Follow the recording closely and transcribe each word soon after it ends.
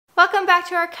Welcome back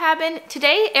to our cabin.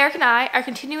 Today, Eric and I are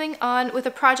continuing on with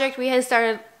a project we had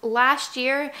started last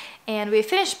year and we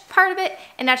finished part of it,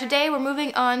 and now today we're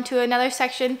moving on to another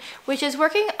section which is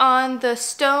working on the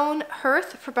stone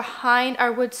hearth for behind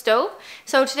our wood stove.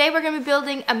 So today we're going to be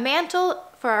building a mantle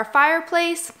for our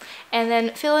fireplace and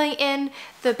then filling in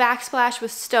the backsplash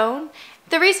with stone.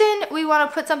 The reason we want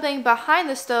to put something behind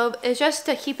the stove is just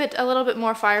to keep it a little bit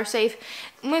more fire safe.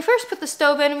 When we first put the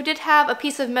stove in, we did have a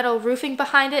piece of metal roofing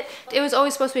behind it. It was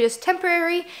always supposed to be just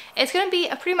temporary. It's going to be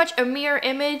pretty much a mirror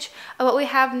image of what we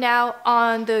have now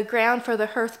on the ground for the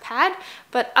hearth pad,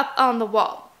 but up on the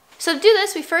wall. So to do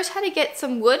this, we first had to get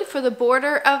some wood for the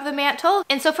border of the mantle.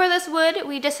 And so for this wood,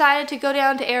 we decided to go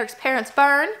down to Eric's parents'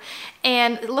 barn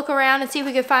and look around and see if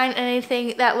we could find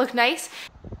anything that looked nice.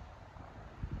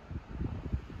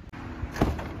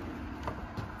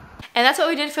 And that's what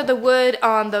we did for the wood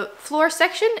on the floor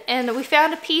section, and we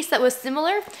found a piece that was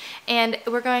similar, and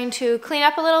we're going to clean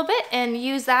up a little bit and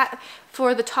use that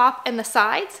for the top and the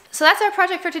sides. So that's our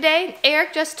project for today.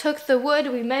 Eric just took the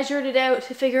wood, we measured it out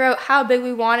to figure out how big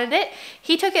we wanted it.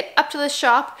 He took it up to the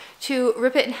shop to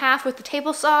rip it in half with the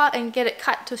table saw and get it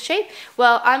cut to shape.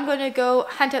 Well, I'm going to go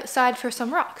hunt outside for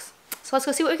some rocks. So let's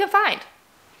go see what we can find.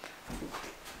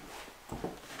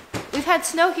 We've had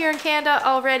snow here in Canada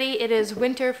already. It is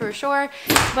winter for sure,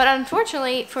 but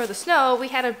unfortunately for the snow, we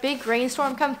had a big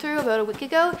rainstorm come through about a week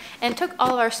ago and took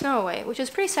all of our snow away, which is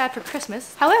pretty sad for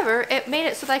Christmas. However, it made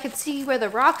it so that I could see where the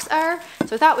rocks are,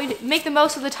 so I thought we'd make the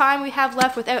most of the time we have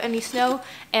left without any snow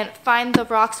and find the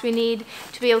rocks we need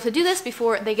to be able to do this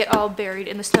before they get all buried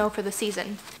in the snow for the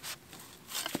season.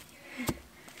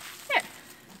 There.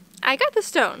 I got the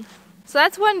stone. So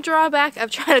that's one drawback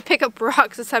of trying to pick up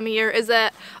rocks this time of year, is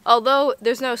that although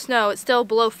there's no snow, it's still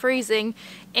below freezing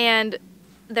and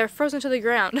they're frozen to the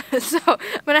ground. So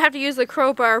I'm going to have to use the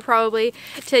crowbar probably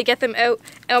to get them out,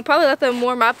 and I'll probably let them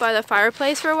warm up by the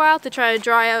fireplace for a while to try to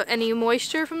dry out any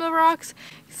moisture from the rocks,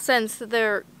 since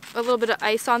they're a little bit of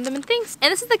ice on them and things.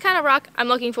 And this is the kind of rock I'm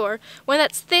looking for. One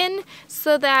that's thin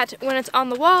so that when it's on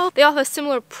the wall, they all have a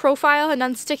similar profile and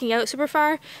none sticking out super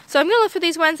far. So I'm going to look for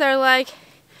these ones that are like,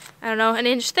 I don't know, an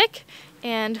inch thick,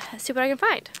 and see what I can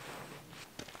find.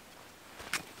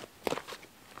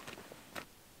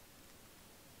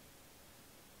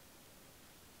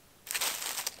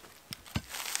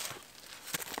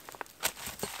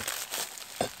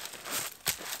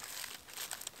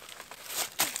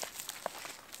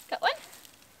 Got one.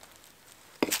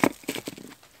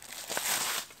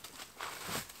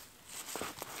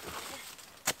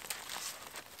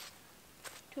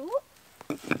 Two.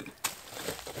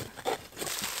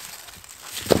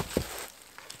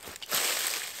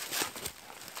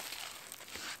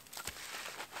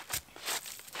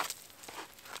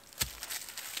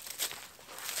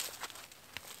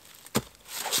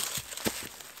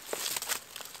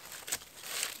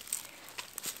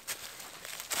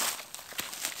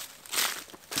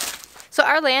 So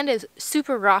our land is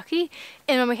super rocky,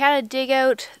 and when we had to dig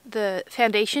out the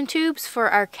foundation tubes for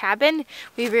our cabin,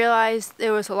 we realized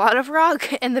there was a lot of rock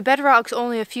and the bedrock's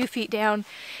only a few feet down,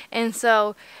 and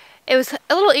so it was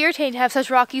a little irritating to have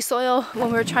such rocky soil when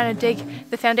we were trying to dig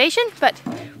the foundation, but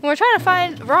when we're trying to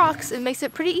find rocks, it makes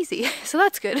it pretty easy, so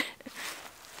that's good.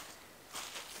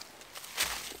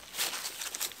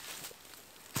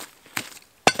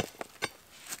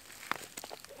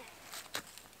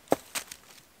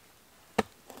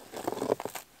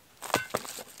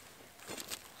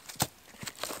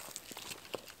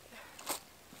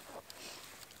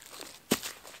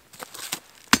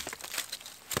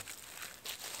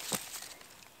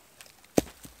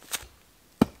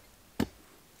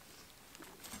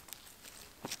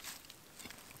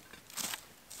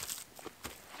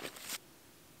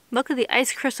 Look at the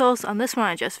ice crystals on this one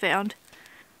I just found.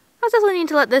 I'll definitely need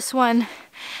to let this one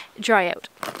dry out.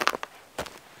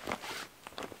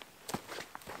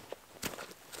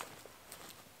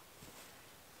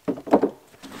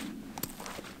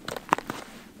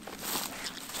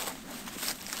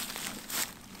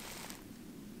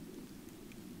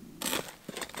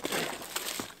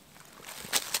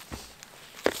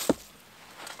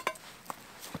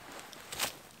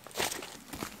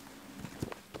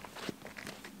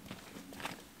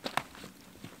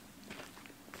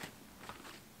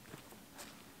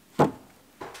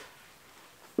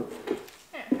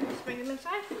 Bring them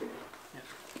inside.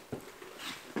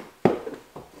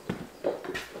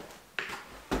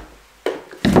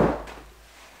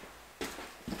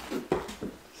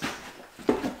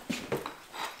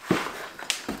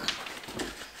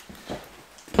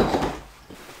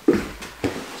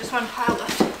 Just one pile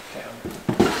left.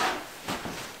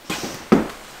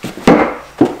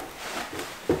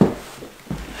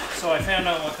 So I found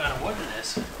out what kind of wood it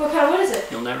is. What kind of wood is it?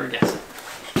 You'll never guess it.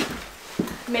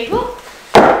 Maple?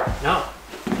 No.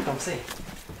 Come see.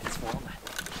 It's walnut.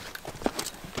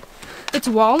 It's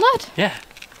walnut? Yeah.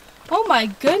 Oh my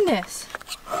goodness.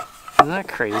 Isn't that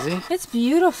crazy? It's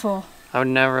beautiful. I would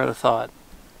never have thought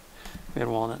we had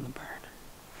walnut in the barn.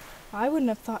 I wouldn't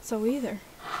have thought so either.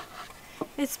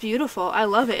 It's beautiful. I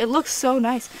love it. It looks so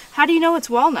nice. How do you know it's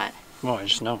walnut? Well, I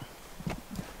just know.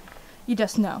 You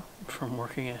just know. From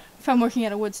working at... From working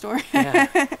at a wood store.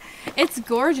 Yeah. It's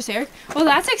gorgeous, Eric. Well,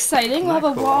 that's exciting. We'll have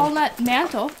a cool? walnut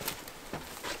mantle.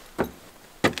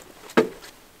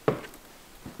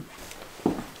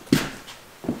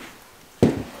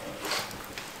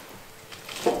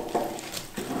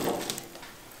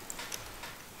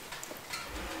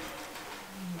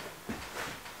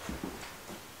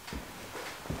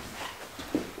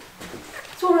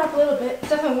 Let's warm it up a little bit. It's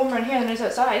definitely warmer in here than it is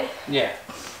outside. Yeah.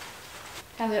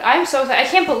 I'm so excited. I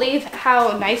can't believe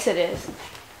how nice it is.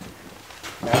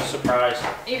 I was surprised.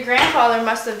 Your grandfather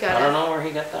must have got it. I don't know where he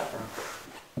got that from.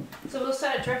 So we'll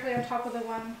set it directly on top of the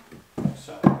one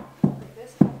So, like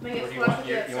this. Make it flush with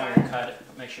the you want outside. to cut it,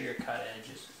 make sure your cut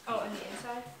edges. Oh, and the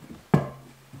inside.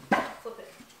 Flip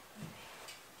it.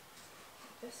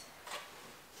 Like this.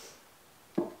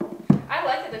 I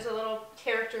like that there's a little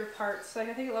character parts. Like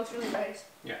I think it looks really nice.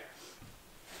 Yeah.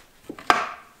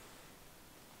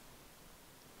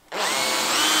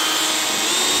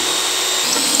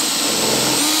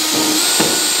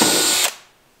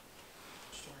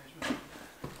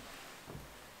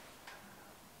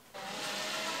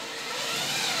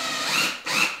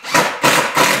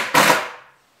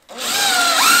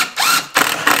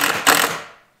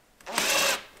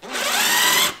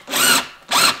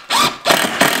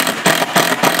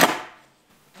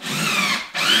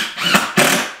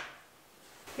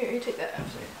 Here, you take that out.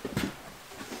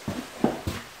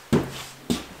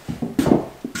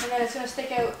 And then it's going to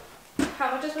stick out.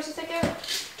 How much is supposed to stick out?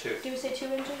 2. Do we say 2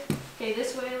 inches? Okay,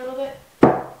 this way a little bit.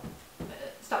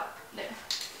 Stop. There.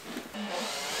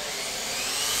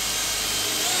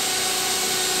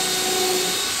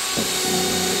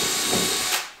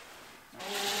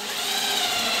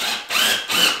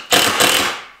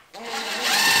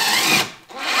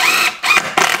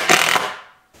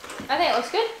 I think it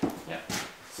looks good. Yeah.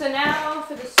 So now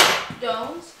for the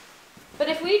stones. But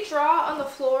if we draw on the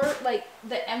floor like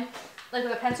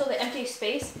with a pencil, the empty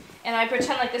space, and I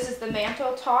pretend like this is the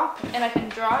mantle top, and I can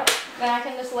draw it, then I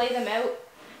can just lay them out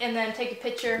and then take a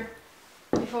picture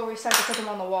before we start to put them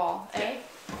on the wall, eh?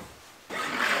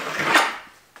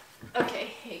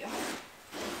 Okay, here you go.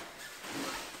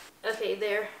 Okay,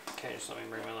 there. Okay, just let me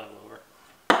bring my level over.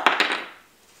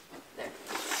 There.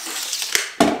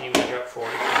 Can you measure up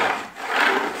 40?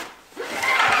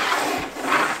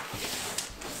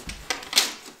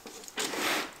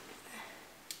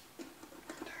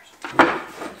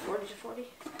 40 to 40.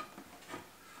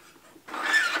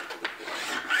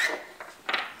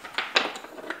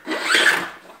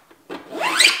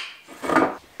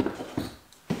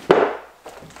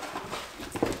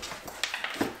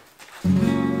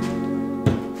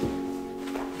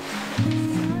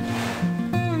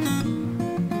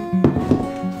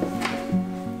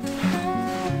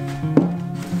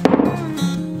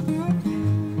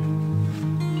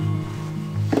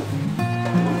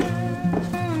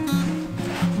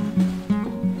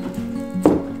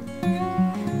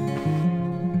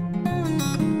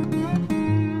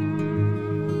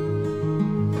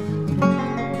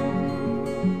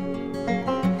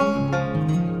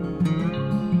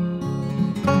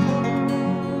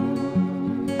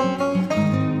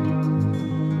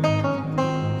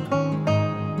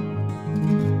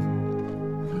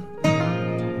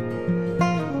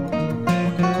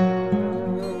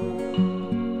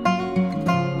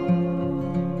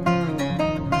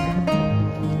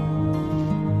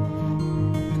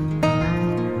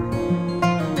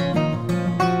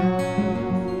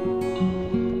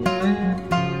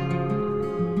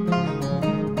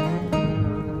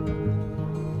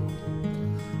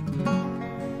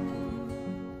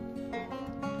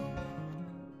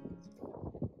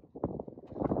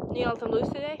 You gonna let them loose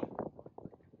today?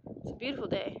 It's a beautiful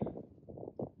day.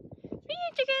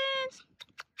 Sweet chickens!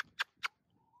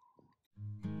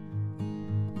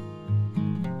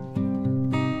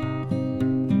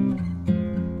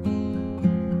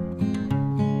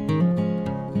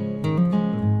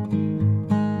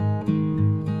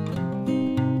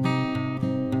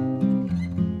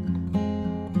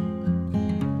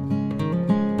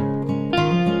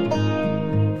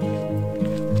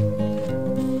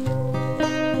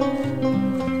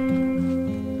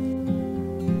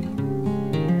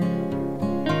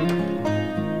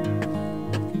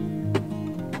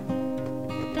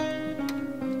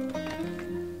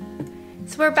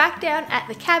 So we're back down at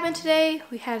the cabin today.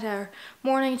 We had our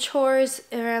morning chores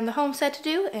around the homestead to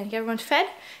do and get everyone fed.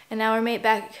 And now we're made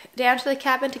back down to the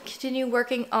cabin to continue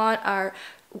working on our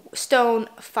stone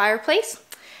fireplace.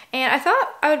 And I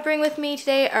thought I would bring with me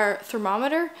today our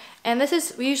thermometer. And this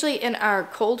is usually in our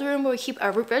cold room where we keep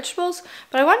our root vegetables.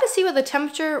 But I wanted to see what the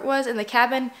temperature was in the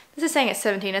cabin. This is saying it's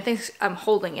 17. I think I'm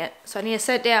holding it. So I need to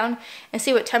set down and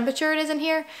see what temperature it is in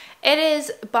here. It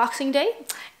is Boxing Day.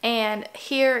 And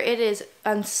here it is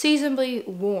unseasonably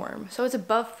warm. So it's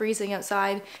above freezing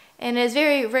outside. And it is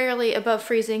very rarely above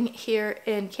freezing here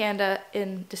in Canada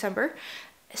in December.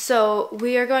 So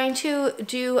we are going to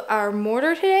do our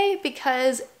mortar today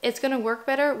because it's going to work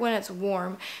better when it's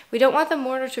warm. We don't want the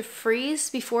mortar to freeze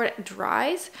before it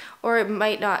dries, or it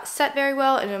might not set very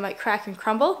well and it might crack and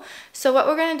crumble. So what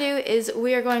we're going to do is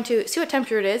we are going to see what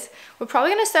temperature it is. We're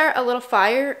probably going to start a little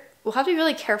fire. We'll have to be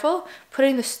really careful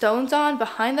putting the stones on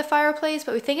behind the fireplace,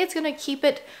 but we think it's going to keep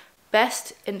it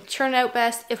best and turn out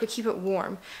best if we keep it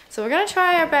warm. So we're going to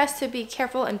try our best to be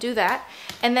careful and do that.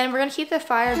 And then we're going to keep the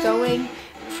fire going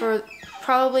for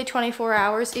probably 24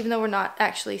 hours, even though we're not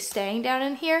actually staying down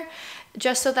in here,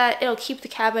 just so that it'll keep the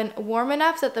cabin warm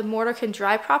enough that the mortar can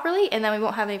dry properly, and then we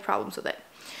won't have any problems with it.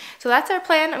 So that's our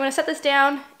plan. I'm going to set this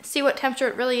down, see what temperature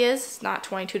it really is. It's not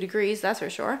 22 degrees, that's for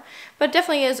sure, but it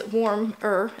definitely is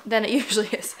warmer than it usually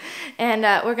is. And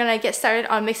we're going to get started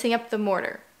on mixing up the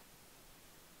mortar.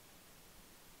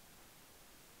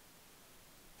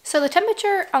 So the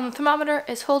temperature on the thermometer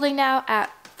is holding now at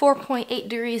 4.8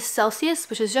 degrees Celsius,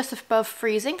 which is just above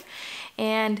freezing.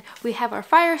 And we have our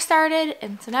fire started,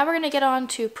 and so now we're going to get on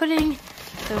to putting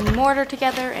the mortar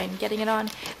together and getting it on.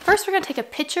 First, we're going to take a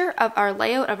picture of our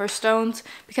layout of our stones,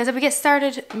 because if we get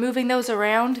started moving those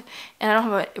around and I don't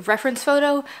have a reference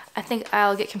photo, I think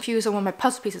I'll get confused on where my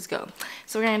puzzle pieces go.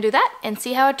 So we're going to do that and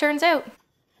see how it turns out.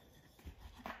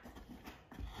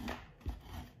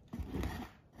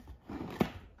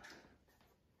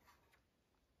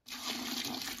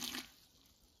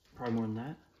 Probably more than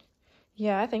that.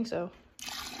 Yeah, I think so.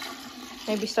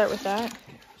 Maybe start with that.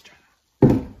 Okay, let's try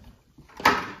that.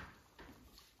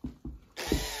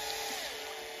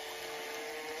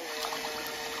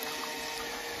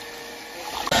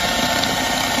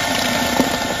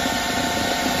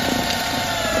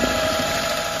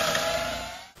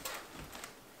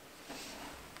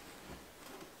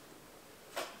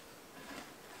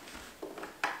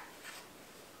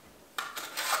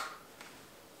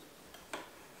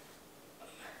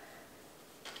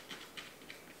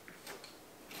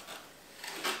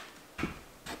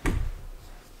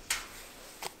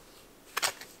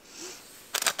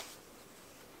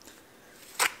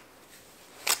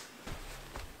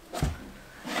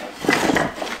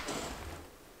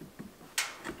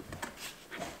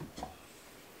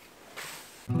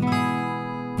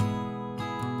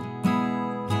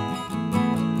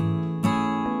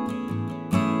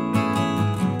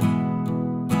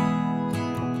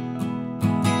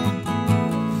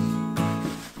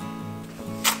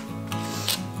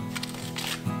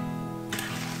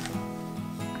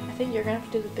 I think you're gonna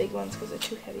have to do the big ones because they're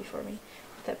too heavy for me.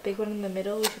 That big one in the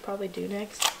middle we should probably do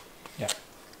next. Yeah.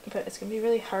 But it's gonna be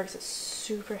really hard because it's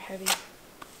super heavy.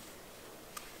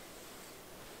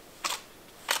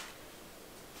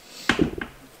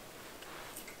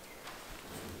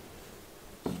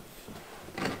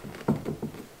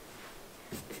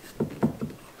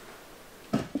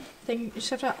 I think you just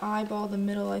have to eyeball the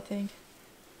middle, I think.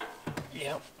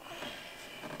 Yep.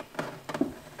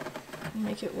 And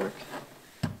make it work.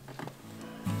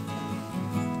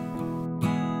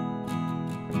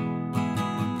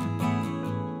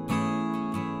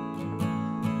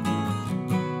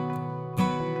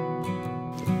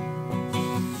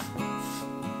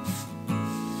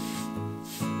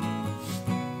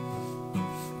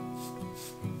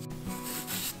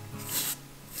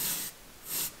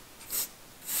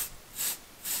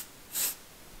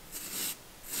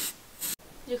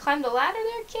 Did you climb the ladder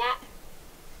there, cat?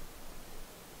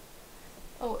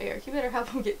 Oh, Eric, you better help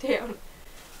him get down.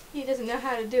 He doesn't know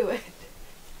how to do it.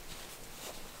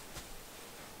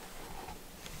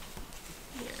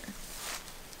 Here.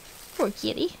 Poor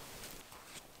kitty.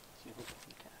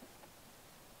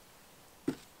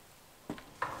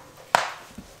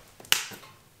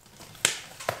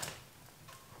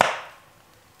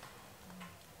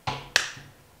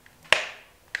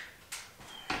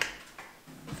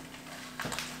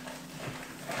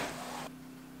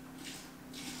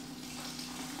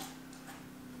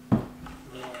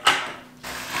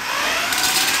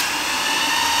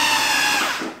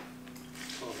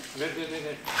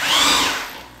 Good.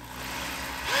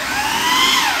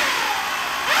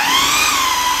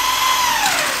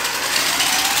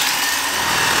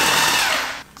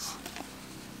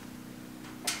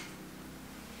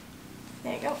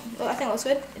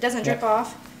 it doesn't drip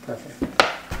off. Perfect.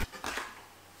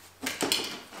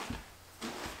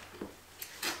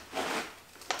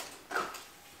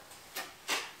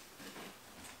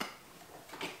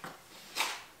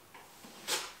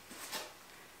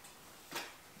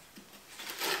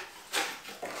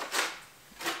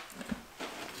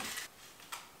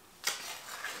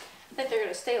 I think they're going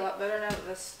to stay a lot better now that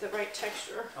that's the right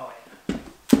texture. Oh, yeah.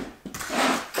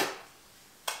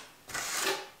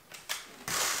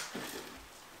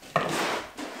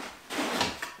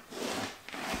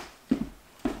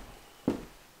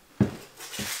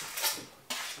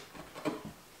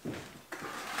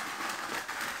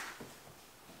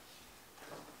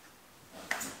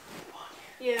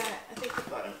 Yeah, I think the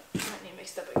bottom might need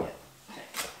mixed up again.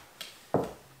 I'm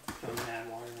gonna add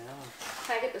water now.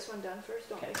 Can I get this one done first?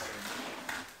 Don't mix it.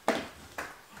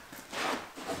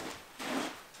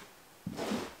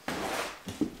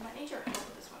 Might need your help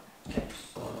with this one. Okay,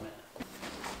 just a minute.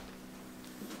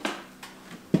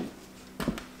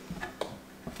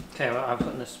 Okay, well, I'm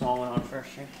putting the small one on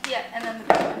first here. Yeah, and then the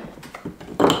big one.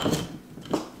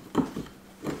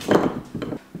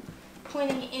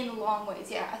 Pointing in long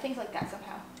ways, yeah, I think like that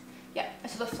somehow. Yeah,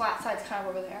 so the flat side's kind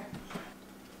of over there.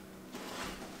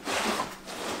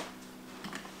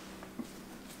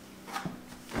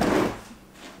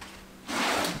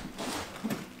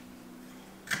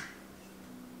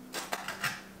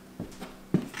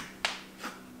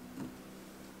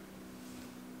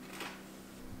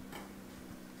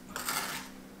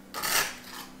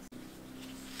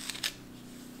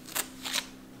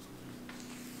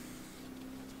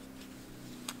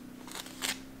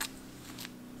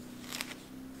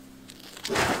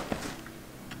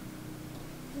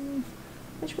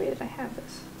 Which way did I have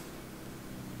this?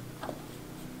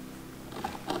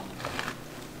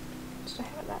 Did I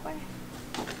have it that way?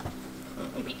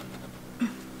 Maybe.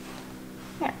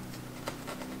 Yeah.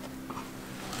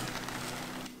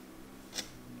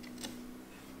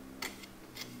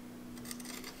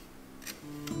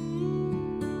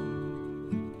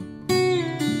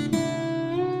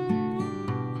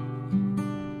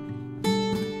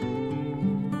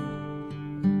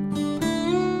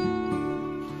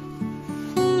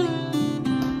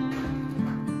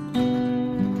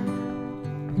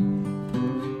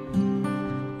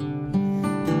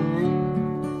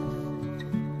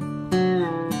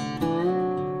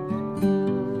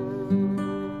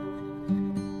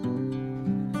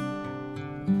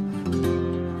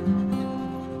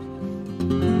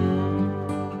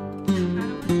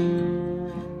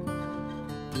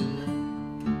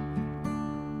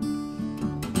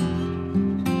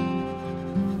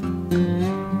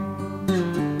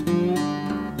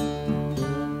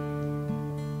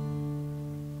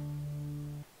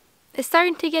 It's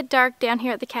starting to get dark down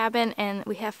here at the cabin, and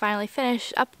we have finally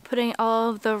finished up putting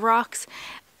all of the rocks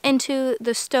into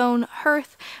the stone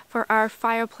hearth for our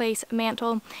fireplace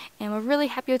mantle, and we're really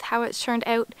happy with how it's turned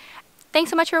out.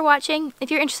 Thanks so much for watching. If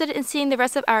you're interested in seeing the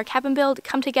rest of our cabin build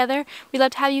come together, we'd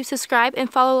love to have you subscribe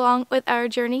and follow along with our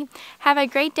journey. Have a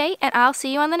great day, and I'll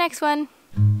see you on the next one.